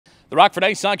The Rockford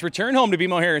IceHogs return home to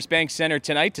BMO Harris Bank Center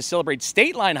tonight to celebrate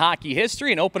state line hockey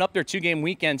history and open up their two-game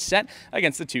weekend set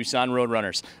against the Tucson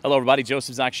Roadrunners. Hello, everybody.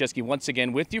 Joseph Zakrzewski once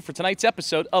again with you for tonight's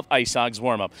episode of IceHogs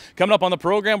Warmup. Coming up on the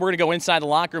program, we're going to go inside the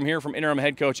locker room here from interim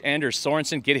head coach Anders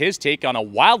Sorensen, get his take on a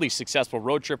wildly successful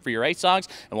road trip for your IceHogs,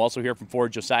 and we'll also hear from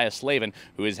forward Josiah Slavin,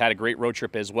 who has had a great road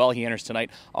trip as well. He enters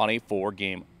tonight on a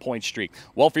 4-game point streak.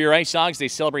 Well, for your IceHogs, they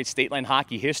celebrate state line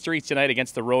hockey history tonight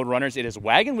against the Roadrunners. It is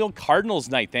Wagon Wheel Cardinals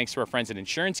night, thanks to our friends at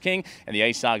Insurance King, and the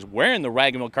IceHogs wearing the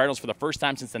Wagon Wheel Cardinals for the first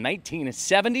time since the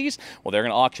 1970s. Well, they're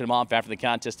going to auction them off after the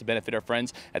contest to benefit our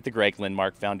friends at the Greg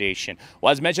Lindmark Foundation.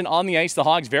 Well, as mentioned on the ice, the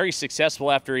Hogs very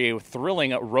successful after a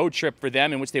thrilling road trip for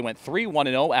them in which they went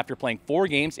 3-1-0 after playing 4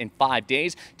 games in 5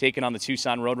 days, taking on the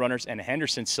Tucson Roadrunners and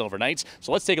Henderson Silver Knights.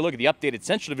 So let's take a look at the updated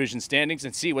Central Division standings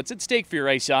and see what's at stake for your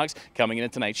IceHogs coming into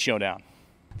tonight's showdown.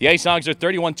 The IceHogs are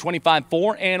 31-25,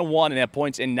 4-1, and have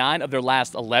points in 9 of their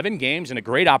last 11 games, and a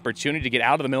great opportunity to get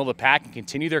out of the middle of the pack and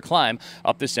continue their climb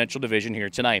up the Central Division here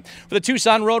tonight. For the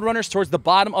Tucson Roadrunners, towards the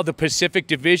bottom of the Pacific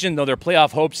Division, though their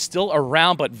playoff hopes still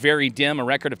around but very dim, a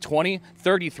record of 20-33,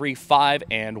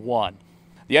 5-1.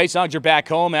 The IceHogs are back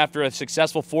home after a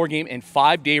successful 4-game and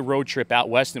 5-day road trip out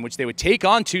west in which they would take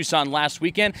on Tucson last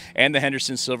weekend and the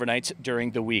Henderson Silver Knights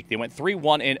during the week. They went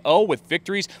 3-1-0 with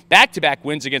victories, back-to-back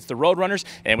wins against the Roadrunners,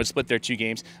 and would split their 2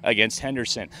 games against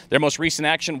Henderson. Their most recent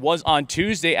action was on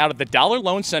Tuesday out of the Dollar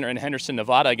Loan Center in Henderson,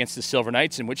 Nevada against the Silver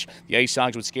Knights, in which the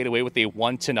IceHogs would skate away with a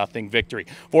 1-0 victory.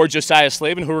 For Josiah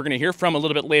Slavin, who we're going to hear from a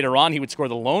little bit later on, he would score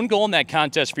the lone goal in that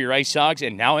contest for your IceHogs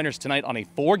and now enters tonight on a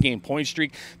 4-game point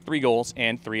streak, 3 goals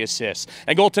and 3 assists.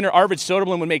 And goaltender Arvid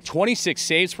Soderblom would make 26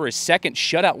 saves for his second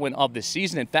shutout win of the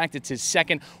season. In fact, it's his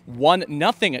second 1-0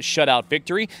 shutout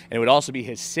victory, and it would also be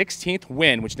his 16th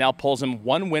win, which now pulls him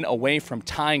 1 win away from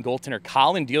tying goaltender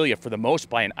Colin Delia for the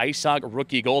most by an IceHog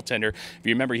rookie goaltender. If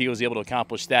you remember, he was able to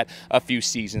accomplish that a few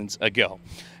seasons ago.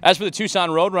 As for the Tucson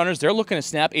Roadrunners, they're looking to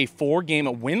snap a 4-game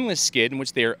winless skid in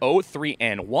which they are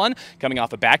 0-3-1, coming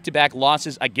off of back-to-back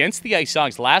losses against the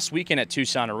IceHogs last weekend at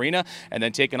Tucson Arena, and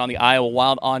then taking on the Iowa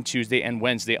Wild on Tuesday and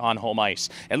Wednesday on home ice.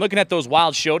 And looking at those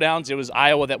Wild showdowns, it was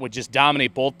Iowa that would just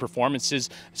dominate both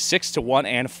performances, 6-1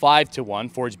 and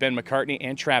 5-1. Forwards Ben McCartney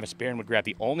and Travis Barron would grab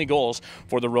the only goals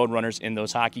for the Roadrunners in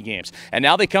those hockey games. And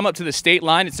now they come up to the state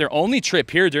line. It's their only trip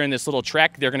here during this little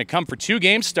trek. They're going to come for 2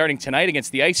 games starting tonight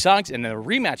against the IceHogs and then a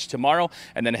rematch tomorrow,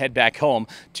 and then head back home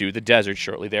to the desert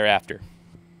shortly thereafter.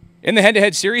 In the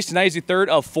head-to-head series, tonight is the third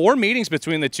of 4 meetings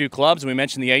between the two clubs. We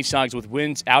mentioned the IceHogs with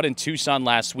wins out in Tucson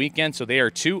last weekend, so they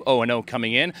are 2-0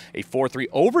 coming in, a 4-3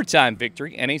 overtime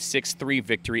victory, and a 6-3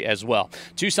 victory as well.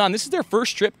 Tucson, this is their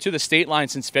first trip to the state line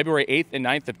since February 8th and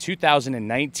 9th of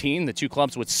 2019. The two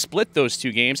clubs would split those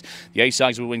 2 games. The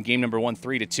IceHogs would win game number 1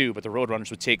 3-2, but the Roadrunners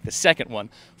would take the second one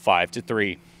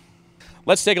 5-3.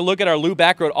 Let's take a look at our Lou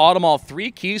Backroad Automall 3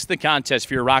 keys to the contest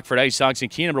for your Rockford IceHogs. And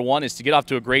key number 1 is to get off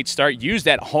to a great start. Use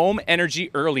that home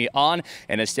energy early on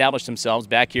and establish themselves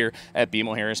back here at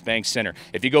BMO Harris Bank Center.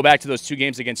 If you go back to those 2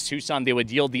 games against Tucson, they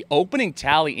would yield the opening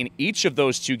tally in each of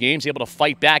those 2 games, able to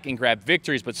fight back and grab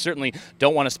victories, but certainly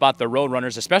don't want to spot the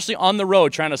Roadrunners, especially on the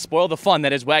road, trying to spoil the fun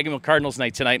that is Wagon Wheel Cardinals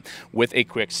night tonight with a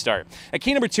quick start. And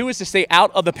key number 2 is to stay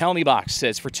out of the penalty box.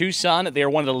 As for Tucson, they are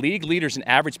one of the league leaders in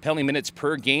average penalty minutes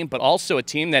per game, but also a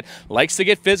team that likes to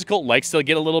get physical, likes to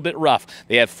get a little bit rough.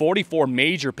 They have 44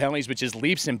 major penalties, which is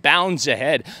leaps and bounds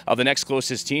ahead of the next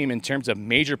closest team in terms of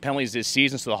major penalties this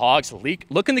season. So the Hogs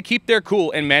looking to keep their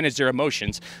cool and manage their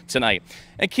emotions tonight.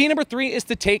 And key number 3 is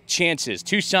to take chances.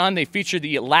 Tucson, they feature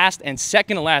the last and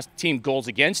second to last team goals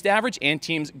against average and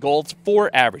teams goals for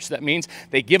average. So that means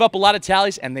they give up a lot of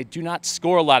tallies and they do not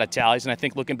score a lot of tallies. And I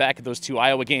think looking back at those 2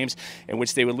 Iowa games in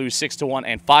which they would lose 6-1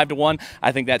 and 5-1,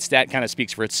 I think that stat kind of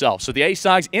speaks for itself. So the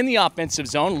IceHogs in the offensive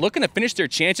zone, looking to finish their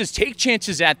chances, take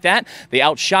chances at that. They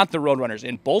outshot the Roadrunners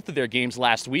in both of their games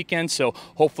last weekend, so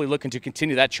hopefully looking to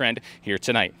continue that trend here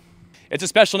tonight. It's a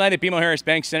special night at BMO Harris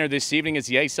Bank Center this evening as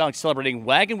the IceHogs celebrating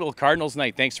Wagon Wheel Cardinals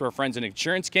night thanks to our friends at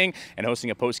Insurance King and hosting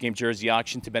a post-game jersey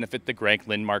auction to benefit the Greg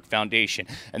Lindmark Foundation.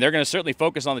 And they're going to certainly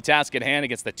focus on the task at hand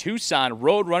against the Tucson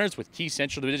Roadrunners with key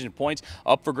Central Division points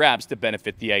up for grabs to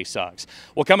benefit the IceHogs.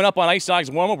 Well, coming up on IceHogs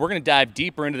Warmup, we're going to dive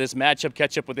deeper into this matchup,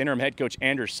 catch up with interim head coach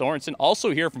Anders Sorensen.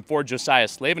 Also hear from forward Josiah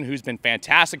Slavin, who's been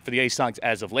fantastic for the IceHogs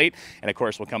as of late. And of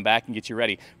course, we'll come back and get you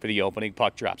ready for the opening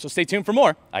puck drop. So stay tuned for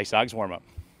more IceHogs Warmup.